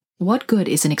What good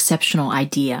is an exceptional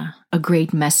idea, a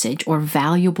great message, or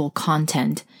valuable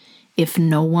content if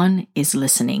no one is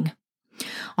listening?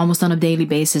 Almost on a daily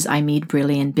basis, I meet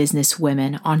brilliant business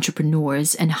women,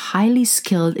 entrepreneurs, and highly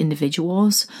skilled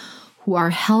individuals who are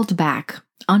held back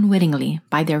unwittingly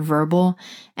by their verbal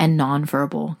and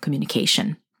nonverbal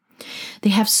communication. They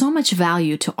have so much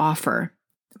value to offer,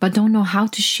 but don't know how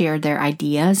to share their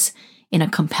ideas in a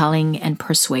compelling and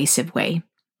persuasive way.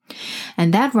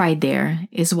 And that right there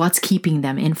is what's keeping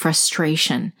them in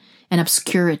frustration and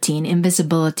obscurity and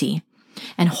invisibility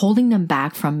and holding them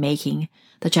back from making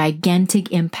the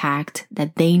gigantic impact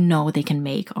that they know they can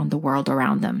make on the world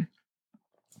around them.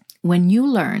 When you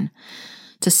learn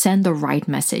to send the right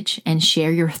message and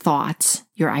share your thoughts,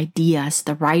 your ideas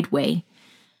the right way,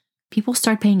 people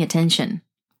start paying attention.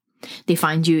 They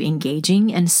find you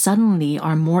engaging and suddenly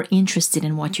are more interested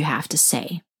in what you have to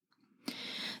say.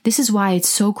 This is why it's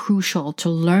so crucial to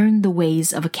learn the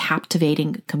ways of a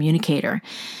captivating communicator,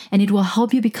 and it will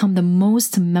help you become the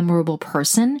most memorable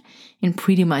person in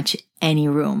pretty much any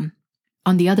room.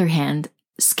 On the other hand,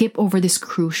 skip over this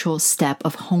crucial step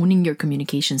of honing your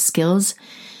communication skills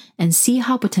and see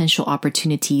how potential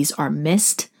opportunities are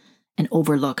missed and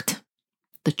overlooked.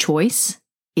 The choice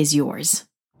is yours.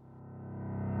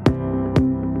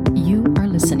 You are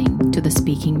listening to the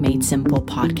Speaking Made Simple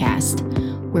podcast,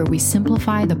 where we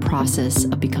simplify the process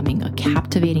of becoming a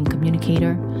captivating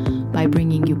communicator by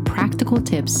bringing you practical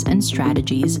tips and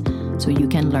strategies so you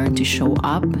can learn to show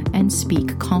up and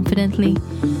speak confidently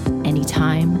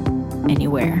anytime,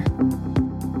 anywhere.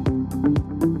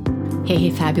 Hey,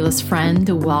 fabulous friend.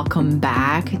 Welcome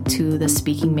back to the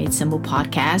Speaking Made Simple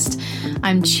podcast.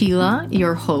 I'm Sheila,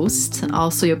 your host,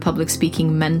 also your public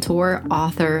speaking mentor,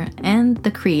 author, and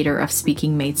the creator of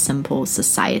Speaking Made Simple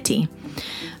Society.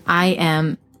 I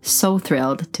am so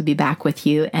thrilled to be back with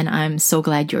you, and I'm so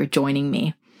glad you're joining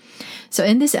me. So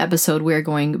in this episode, we're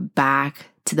going back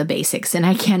to the basics, and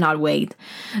I cannot wait.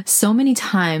 So many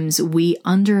times we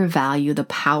undervalue the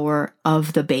power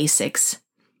of the basics,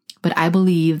 but I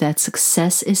believe that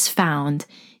success is found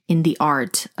in the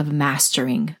art of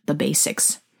mastering the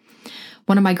basics.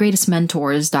 One of my greatest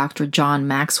mentors, Dr. John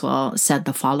Maxwell, said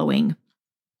the following: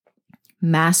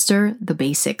 master the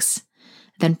basics,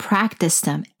 then practice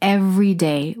them every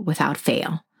day without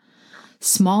fail.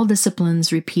 Small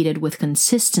disciplines repeated with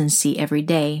consistency every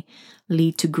day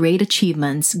lead to great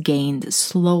achievements gained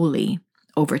slowly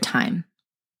over time.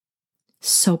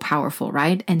 So powerful,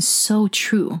 right? And so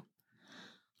true.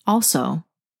 Also,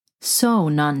 so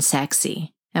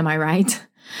non-sexy. Am I right?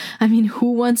 I mean,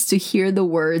 who wants to hear the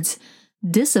words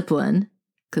discipline,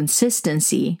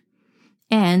 consistency,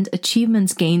 and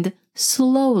achievements gained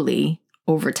slowly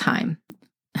over time?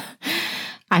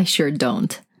 I sure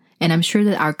don't. And I'm sure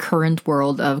that our current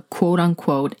world of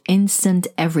quote-unquote instant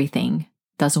everything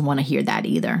doesn't want to hear that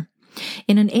either.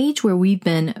 In an age where we've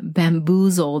been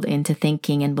bamboozled into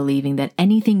thinking and believing that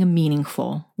anything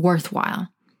meaningful, worthwhile,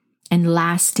 and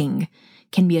lasting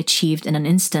can be achieved in an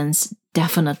instant,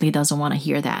 definitely doesn't want to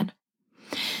hear that.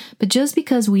 But just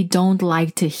because we don't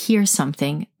like to hear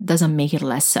something doesn't make it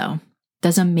less so,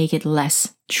 doesn't make it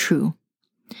less true.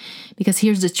 Because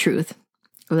here's the truth.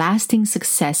 Lasting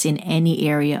success in any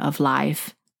area of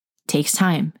life takes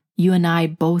time. You and I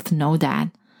both know that.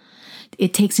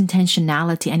 It takes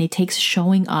intentionality and it takes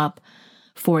showing up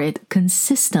for it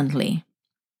consistently.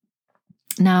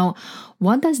 Now,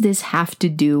 what does this have to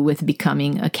do with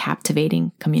becoming a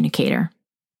captivating communicator?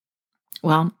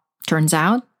 Well, turns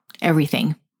out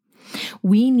everything.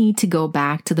 We need to go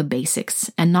back to the basics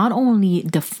and not only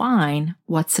define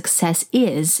what success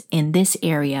is in this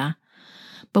area,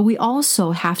 but we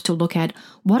also have to look at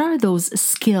what are those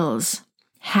skills,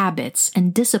 habits,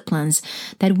 and disciplines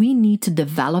that we need to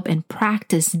develop and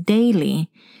practice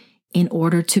daily in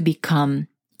order to become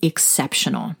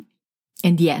exceptional.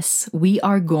 And yes, we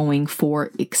are going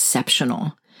for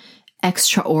exceptional,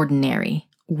 extraordinary,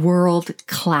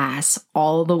 world-class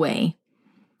all the way.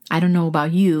 I don't know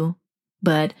about you,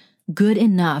 but good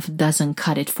enough doesn't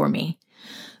cut it for me.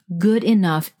 Good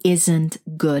enough isn't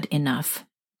good enough.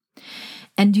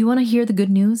 And do you want to hear the good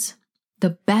news?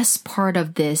 The best part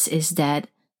of this is that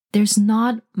there's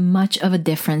not much of a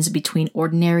difference between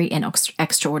ordinary and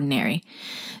extraordinary.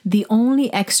 The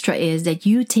only extra is that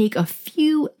you take a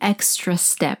few extra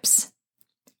steps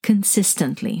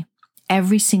consistently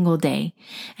every single day.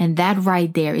 And that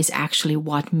right there is actually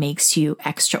what makes you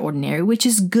extraordinary, which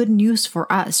is good news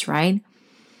for us, right?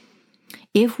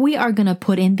 If we are going to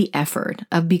put in the effort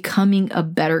of becoming a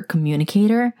better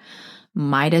communicator,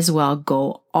 might as well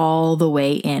go all the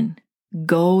way in.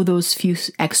 Go those few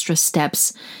extra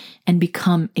steps and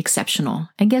become exceptional.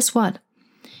 And guess what?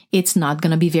 it's not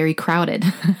going to be very crowded.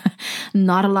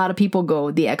 Not a lot of people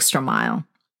go the extra mile.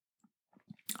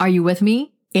 Are you with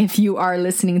me? If you are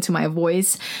listening to my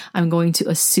voice, I'm going to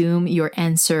assume your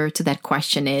answer to that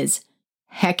question is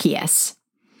heck yes.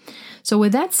 So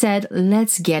with that said,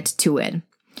 let's get to it.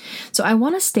 So I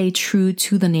want to stay true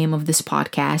to the name of this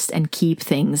podcast and keep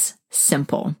things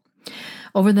simple.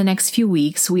 Over the next few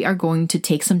weeks, we are going to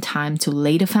take some time to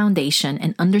lay the foundation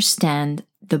and understand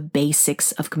the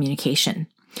basics of communication.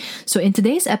 So in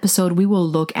today's episode, we will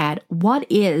look at what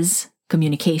is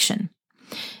communication.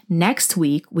 Next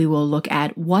week, we will look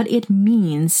at what it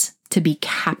means to be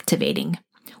captivating,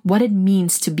 what it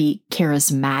means to be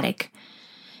charismatic.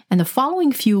 And the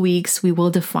following few weeks, we will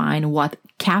define what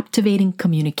captivating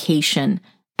communication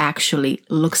actually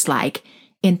looks like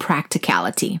in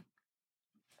practicality.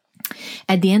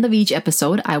 At the end of each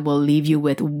episode, I will leave you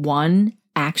with one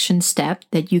action step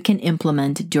that you can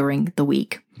implement during the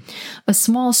week. A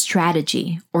small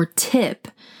strategy or tip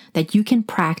that you can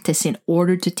practice in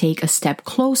order to take a step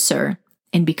closer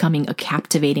in becoming a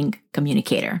captivating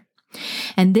communicator.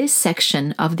 And this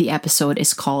section of the episode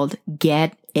is called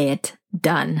Get It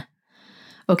Done.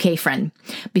 Okay, friend,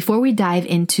 before we dive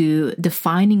into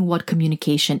defining what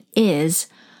communication is,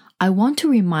 I want to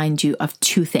remind you of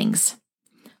two things.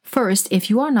 First, if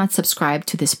you are not subscribed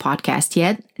to this podcast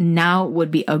yet, now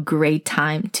would be a great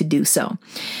time to do so.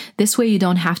 This way you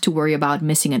don't have to worry about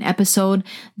missing an episode.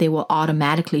 They will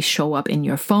automatically show up in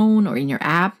your phone or in your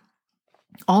app.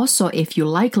 Also, if you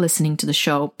like listening to the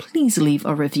show, please leave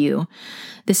a review.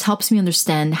 This helps me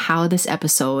understand how this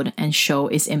episode and show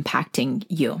is impacting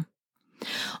you.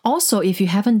 Also, if you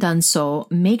haven't done so,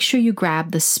 make sure you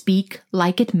grab the Speak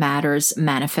Like It Matters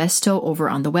manifesto over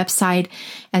on the website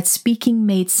at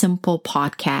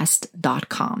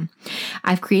speakingmadesimplepodcast.com.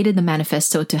 I've created the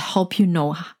manifesto to help you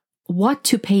know what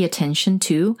to pay attention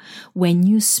to when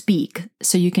you speak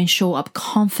so you can show up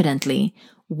confidently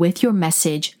with your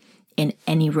message in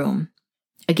any room.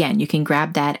 Again, you can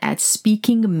grab that at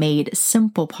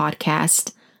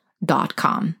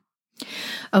speakingmadesimplepodcast.com.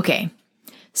 Okay.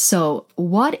 So,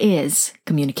 what is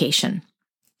communication?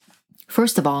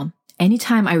 First of all,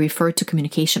 anytime I refer to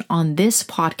communication on this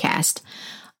podcast,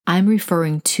 I'm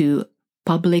referring to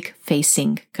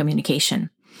public-facing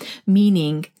communication,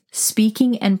 meaning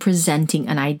speaking and presenting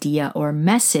an idea or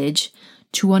message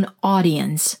to an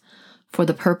audience for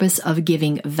the purpose of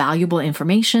giving valuable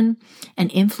information and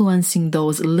influencing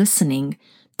those listening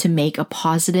to make a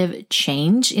positive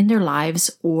change in their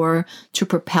lives or to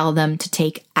propel them to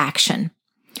take action.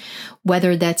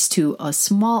 Whether that's to a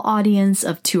small audience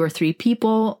of 2 or 3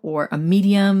 people or a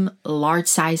medium,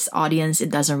 large-sized audience,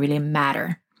 it doesn't really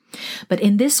matter. But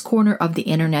in this corner of the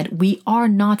internet, we are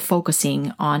not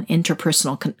focusing on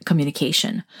interpersonal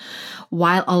communication.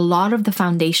 While a lot of the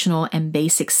foundational and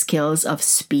basic skills of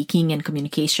speaking and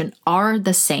communication are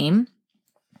the same,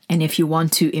 and if you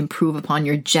want to improve upon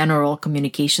your general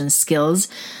communication skills,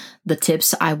 the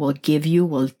tips I will give you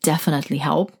will definitely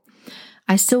help.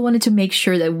 I still wanted to make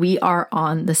sure that we are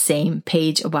on the same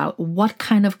page about what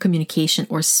kind of communication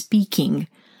or speaking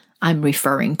I'm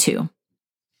referring to.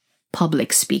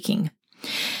 Public speaking.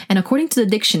 And according to the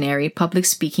dictionary, public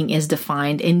speaking is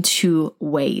defined in 2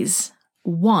 ways.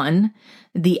 1,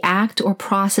 the act or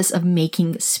process of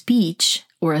making speech,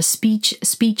 or a speech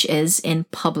is in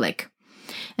public.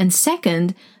 And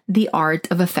 2nd, the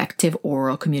art of effective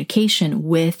oral communication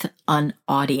with an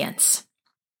audience.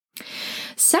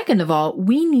 Second of all,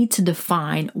 we need to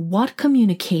define what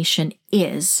communication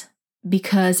is,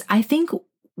 because I think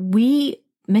we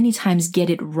many times get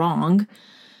it wrong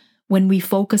when we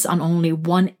focus on only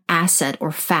one asset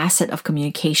or facet of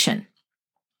communication.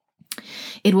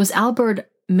 It was Albert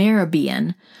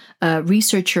Mehrabian, a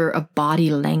researcher of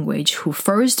body language, who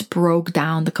first broke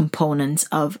down the components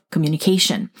of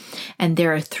communication. And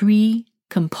there are 3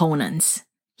 components.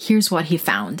 Here's what he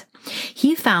found.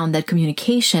 He found that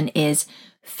communication is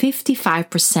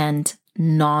 55%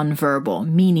 nonverbal,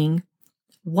 meaning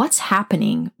what's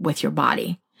happening with your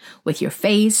body, with your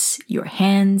face, your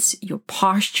hands, your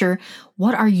posture.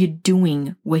 What are you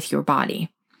doing with your body?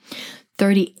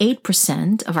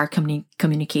 38% of our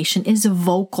communication is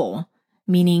vocal,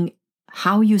 meaning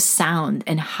how you sound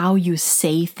and how you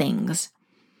say things.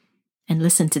 And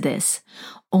listen to this,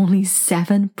 only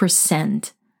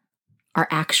 7% are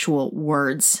actual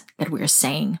words that we're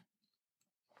saying.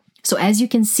 So as you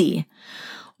can see,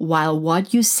 while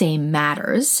what you say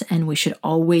matters, and we should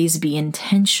always be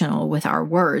intentional with our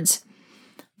words,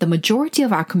 the majority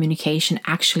of our communication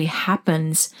actually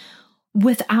happens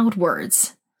without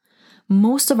words.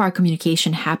 Most of our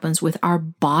communication happens with our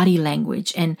body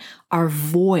language and our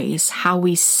voice, how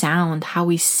we sound, how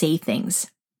we say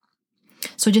things.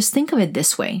 So just think of it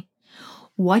this way.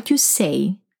 What you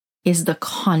say is the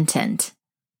content.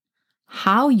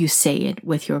 How you say it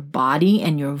with your body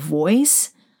and your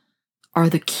voice are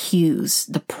the cues,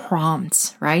 the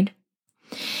prompts, right?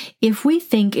 If we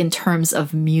think in terms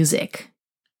of music,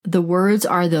 the words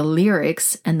are the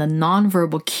lyrics and the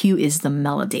nonverbal cue is the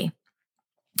melody.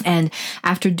 And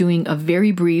after doing a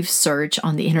very brief search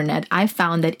on the internet, I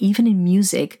found that even in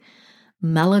music,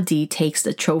 melody takes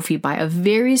the trophy by a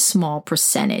very small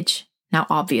percentage. Now,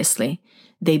 obviously,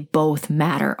 they both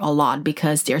matter a lot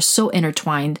because they're so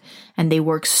intertwined and they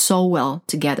work so well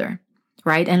together,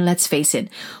 right? And let's face it,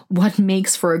 what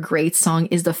makes for a great song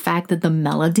is the fact that the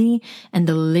melody and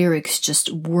the lyrics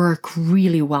just work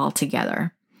really well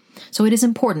together. So it is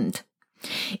important.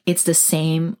 It's the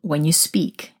same when you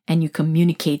speak and you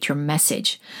communicate your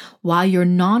message. While your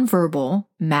nonverbal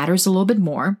matters a little bit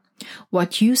more,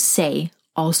 what you say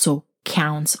also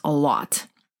counts a lot.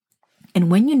 And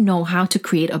when you know how to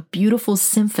create a beautiful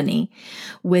symphony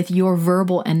with your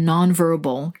verbal and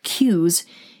nonverbal cues,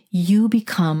 you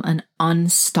become an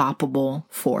unstoppable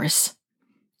force.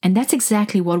 And that's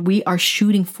exactly what we are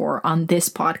shooting for on this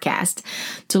podcast,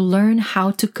 to learn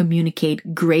how to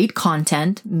communicate great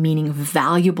content, meaning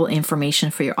valuable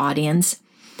information for your audience,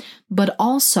 but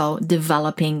also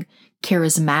developing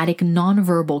charismatic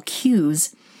nonverbal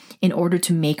cues in order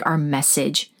to make our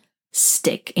message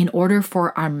stick, in order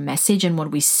for our message and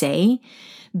what we say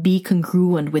be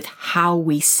congruent with how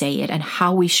we say it and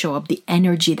how we show up, the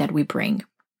energy that we bring.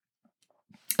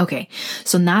 Okay,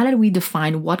 so now that we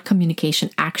define what communication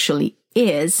actually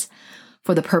is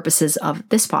for the purposes of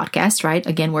this podcast, right?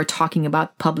 Again, we're talking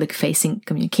about public-facing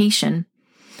communication.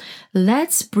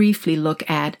 Let's briefly look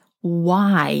at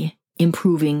why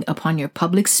improving upon your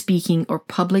public speaking or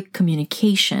public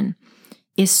communication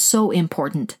is so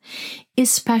important,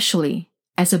 especially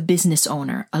as a business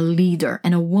owner, a leader,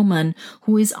 and a woman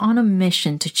who is on a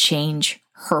mission to change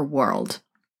her world.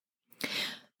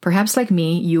 Perhaps like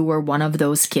me, you were one of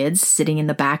those kids sitting in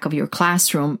the back of your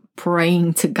classroom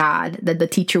praying to God that the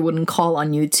teacher wouldn't call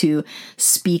on you to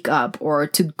speak up or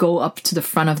to go up to the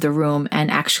front of the room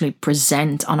and actually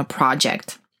present on a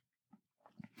project.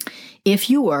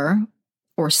 If you were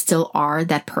or still are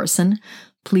that person,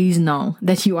 please know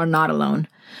that you are not alone.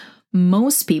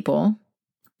 Most people,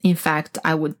 in fact,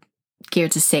 I would care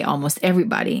to say almost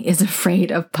everybody, is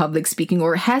afraid of public speaking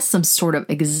or has some sort of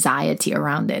anxiety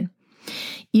around it.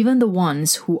 Even the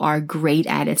ones who are great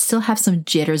at it still have some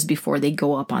jitters before they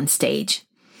go up on stage.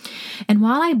 And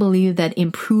while I believe that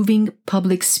improving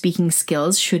public speaking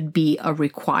skills should be a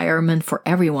requirement for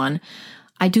everyone,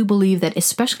 I do believe that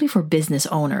especially for business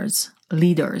owners,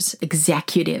 leaders,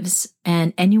 executives,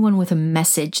 and anyone with a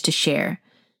message to share,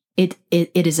 it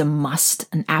is a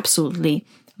must, an absolutely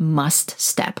must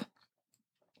step.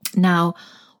 Now,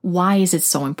 why is it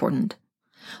so important?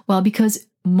 Well, because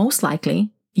most likely,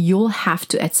 you'll have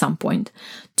to, at some point,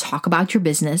 talk about your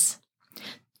business,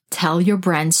 tell your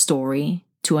brand story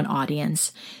to an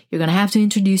audience. You're going to have to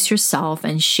introduce yourself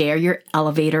and share your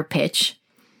elevator pitch.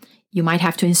 You might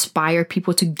have to inspire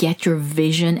people to get your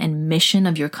vision and mission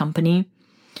of your company.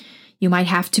 You might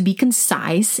have to be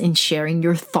concise in sharing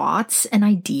your thoughts and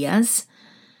ideas.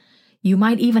 You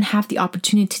might even have the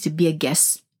opportunity to be a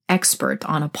guest expert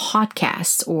on a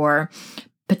podcast or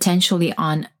potentially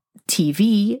on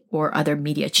TV or other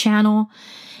media channel.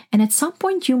 And at some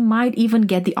point, you might even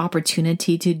get the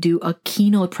opportunity to do a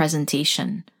keynote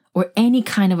presentation or any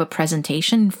kind of a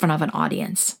presentation in front of an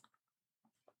audience.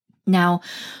 Now,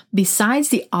 besides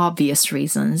the obvious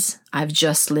reasons I've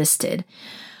just listed,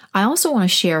 I also want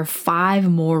to share 5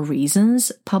 more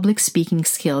reasons public speaking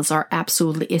skills are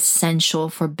absolutely essential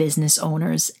for business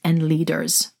owners and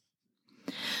leaders.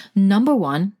 Number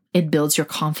 1, it builds your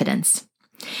confidence.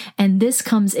 And this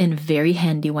comes in very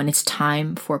handy when it's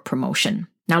time for promotion.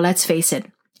 Now, let's face it,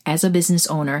 as a business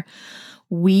owner,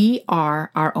 we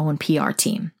are our own PR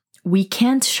team. We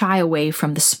can't shy away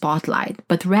from the spotlight,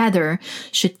 but rather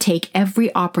should take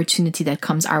every opportunity that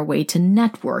comes our way to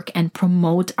network and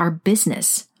promote our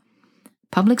business.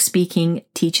 Public speaking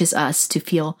teaches us to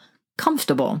feel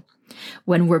comfortable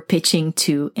when we're pitching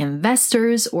to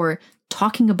investors or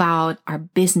talking about our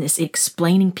business,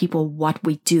 explaining people what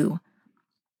we do.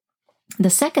 The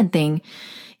second thing,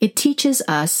 it teaches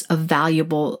us a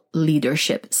valuable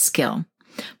leadership skill.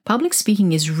 Public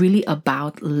speaking is really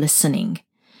about listening,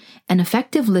 and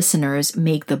effective listeners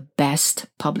make the best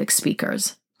public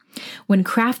speakers. When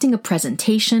crafting a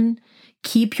presentation,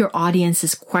 keep your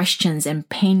audience's questions and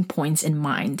pain points in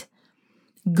mind.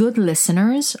 Good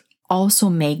listeners also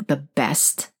make the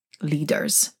best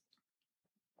leaders.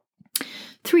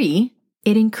 3,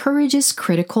 it encourages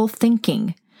critical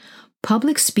thinking.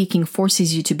 Public speaking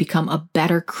forces you to become a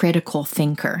better critical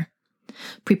thinker.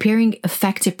 Preparing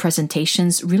effective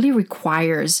presentations really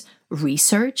requires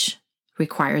research,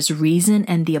 requires reason,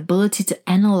 and the ability to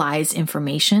analyze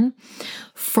information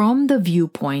from the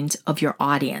viewpoint of your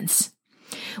audience.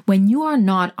 When you are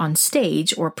not on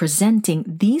stage or presenting,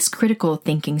 these critical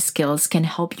thinking skills can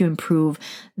help you improve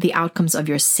the outcomes of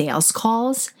your sales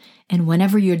calls and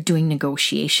whenever you're doing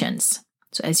negotiations.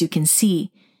 So as you can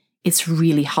see, it's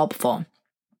really helpful.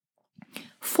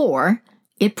 4,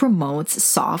 it promotes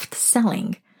soft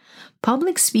selling.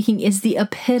 Public speaking is the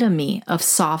epitome of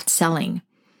soft selling.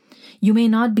 You may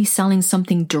not be selling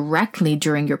something directly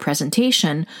during your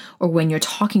presentation or when you're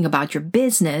talking about your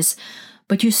business,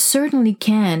 but you certainly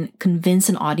can convince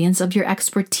an audience of your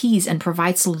expertise and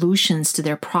provide solutions to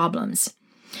their problems.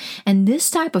 And this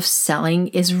type of selling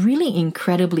is really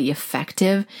incredibly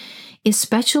effective,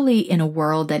 especially in a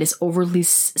world that is overly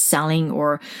selling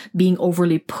or being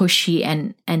overly pushy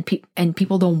and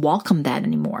people don't welcome that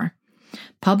anymore.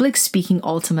 Public speaking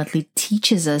ultimately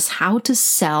teaches us how to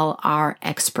sell our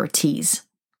expertise.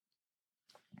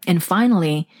 And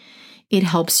finally, it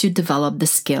helps you develop the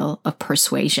skill of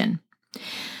persuasion.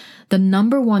 The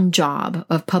number one job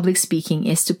of public speaking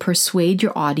is to persuade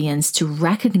your audience to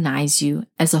recognize you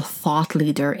as a thought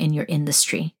leader in your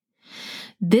industry.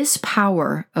 This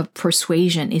power of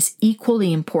persuasion is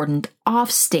equally important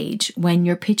off stage when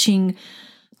you're pitching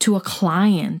to a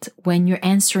client, when you're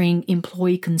answering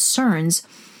employee concerns,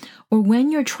 or when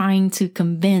you're trying to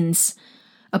convince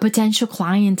a potential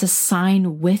client to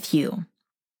sign with you.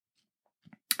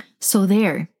 So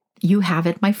there, you have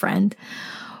it, my friend.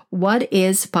 What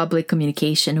is public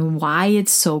communication and why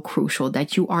it's so crucial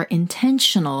that you are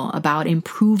intentional about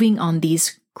improving on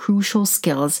these crucial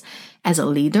skills as a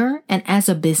leader and as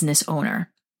a business owner?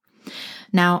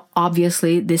 Now,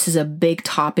 obviously, this is a big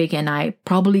topic and I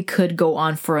probably could go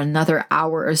on for another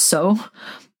hour or so.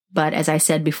 But as I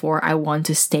said before, I want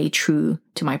to stay true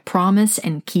to my promise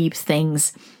and keep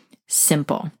things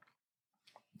simple.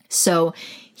 So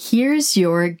here's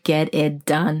your get it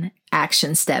done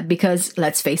action step, because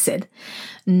let's face it,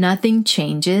 nothing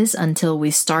changes until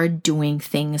we start doing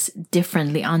things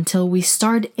differently, until we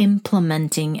start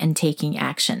implementing and taking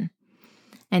action.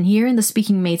 And here in the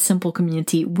Speaking Made Simple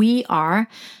community, we are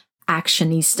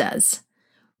actionistas.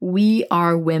 We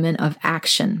are women of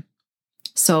action.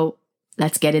 So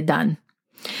let's get it done.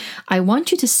 I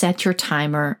want you to set your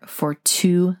timer for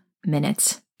 2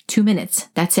 minutes. 2 minutes,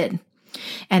 that's it.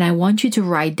 And I want you to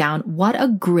write down what a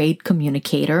great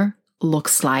communicator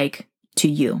looks like to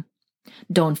you.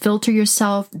 Don't filter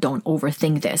yourself. Don't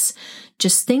overthink this.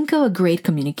 Just think of a great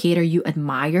communicator you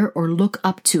admire or look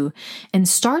up to and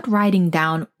start writing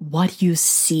down what you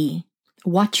see,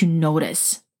 what you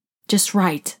notice. Just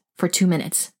write for 2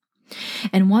 minutes.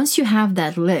 And once you have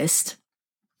that list,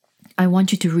 I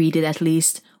want you to read it at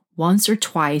least once or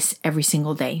twice every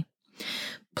single day.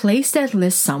 Place that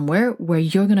list somewhere where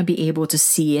you're going to be able to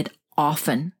see it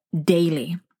often,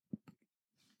 daily.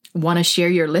 Want to share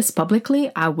your list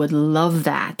publicly? I would love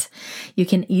that. You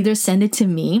can either send it to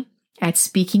me at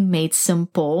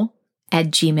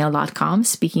speakingmadesimple@gmail.com,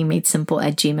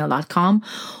 speakingmadesimple@gmail.com,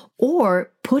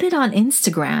 or put it on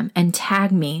Instagram and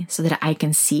tag me so that I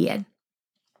can see it.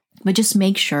 But just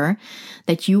make sure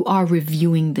that you are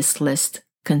reviewing this list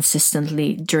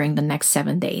consistently during the next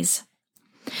 7 days.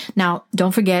 Now,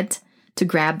 don't forget to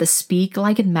grab the Speak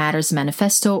Like It Matters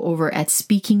manifesto over at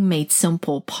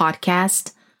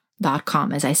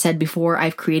speakingmadesimplepodcast.com. As I said before,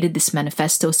 I've created this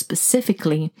manifesto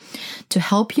specifically to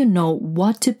help you know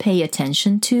what to pay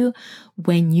attention to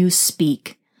when you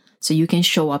speak, so you can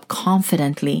show up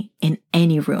confidently in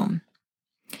any room.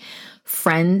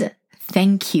 Friend,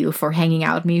 thank you for hanging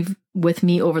out with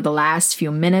me over the last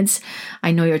few minutes.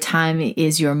 I know your time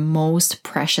is your most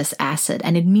precious asset,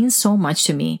 and it means so much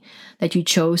to me that you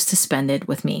chose to spend it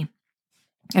with me.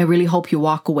 I really hope you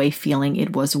walk away feeling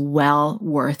it was well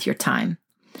worth your time.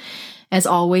 As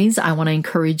always, I want to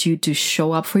encourage you to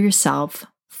show up for yourself,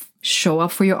 show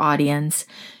up for your audience.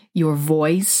 Your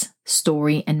voice,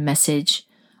 story, and message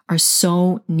are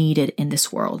so needed in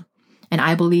this world. And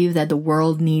I believe that the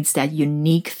world needs that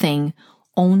unique thing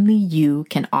only you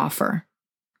can offer.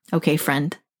 Okay,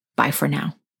 friend, bye for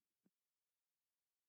now.